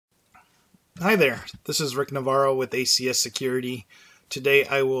Hi there, this is Rick Navarro with ACS Security. Today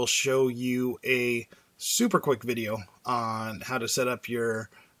I will show you a super quick video on how to set up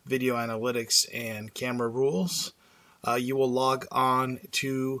your video analytics and camera rules. You will log on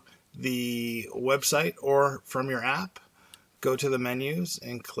to the website or from your app, go to the menus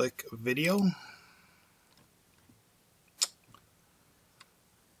and click video.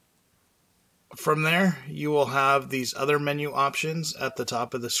 From there you will have these other menu options at the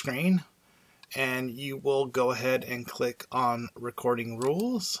top of the screen, and you will go ahead and click on recording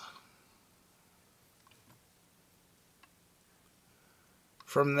rules.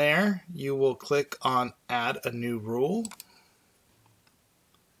 From there you will click on add a new rule,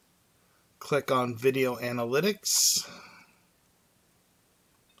 click on video analytics.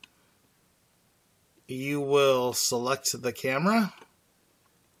 You will select the camera.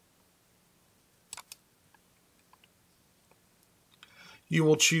 You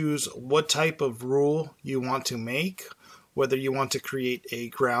will choose what type of rule you want to make, whether you want to create a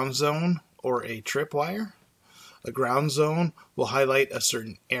ground zone or a tripwire. A ground zone will highlight a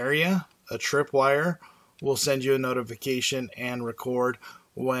certain area. A tripwire will send you a notification and record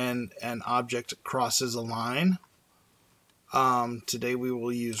when an object crosses a line. Today we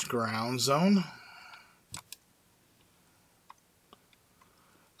will use ground zone.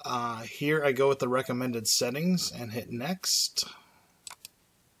 Here I go with the recommended settings and hit next.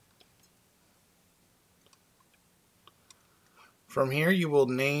 From here you will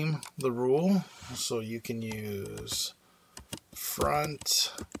name the rule, so you can use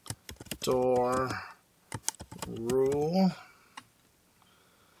front door rule.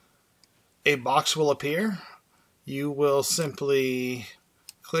 A box will appear. You will simply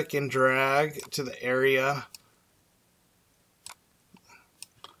click and drag to the area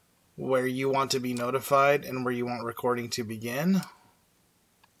where you want to be notified and where you want recording to begin.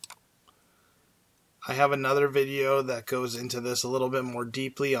 I have another video that goes into this a little bit more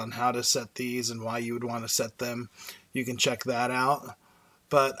deeply on how to set these and why you would want to set them. You can check that out.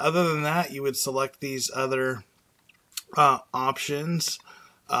 But other than that, you would select these other options.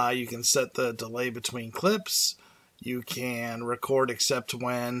 You can set the delay between clips. You can record except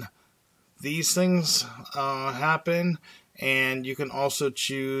when these things happen. And you can also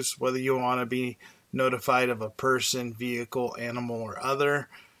choose whether you want to be notified of a person, vehicle, animal, or other.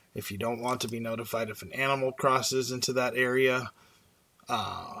 If you don't want to be notified if an animal crosses into that area,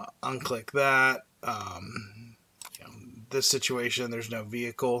 unclick that. This situation, there's no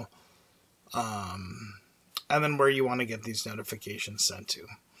vehicle. And then where you want to get these notifications sent to.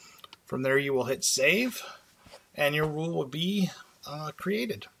 From there you will hit save, and your rule will be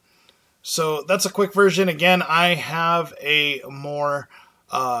created. So that's a quick version. Again, I have a more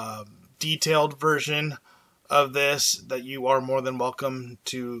detailed version of this that you are more than welcome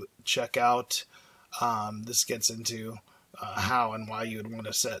to check out. This gets into how and why you would want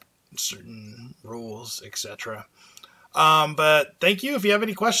to set certain rules, etc. But thank you. If you have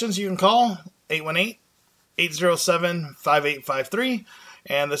any questions, you can call 818-807-5853.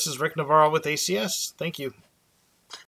 And this is Rick Navarro with ACS. Thank you.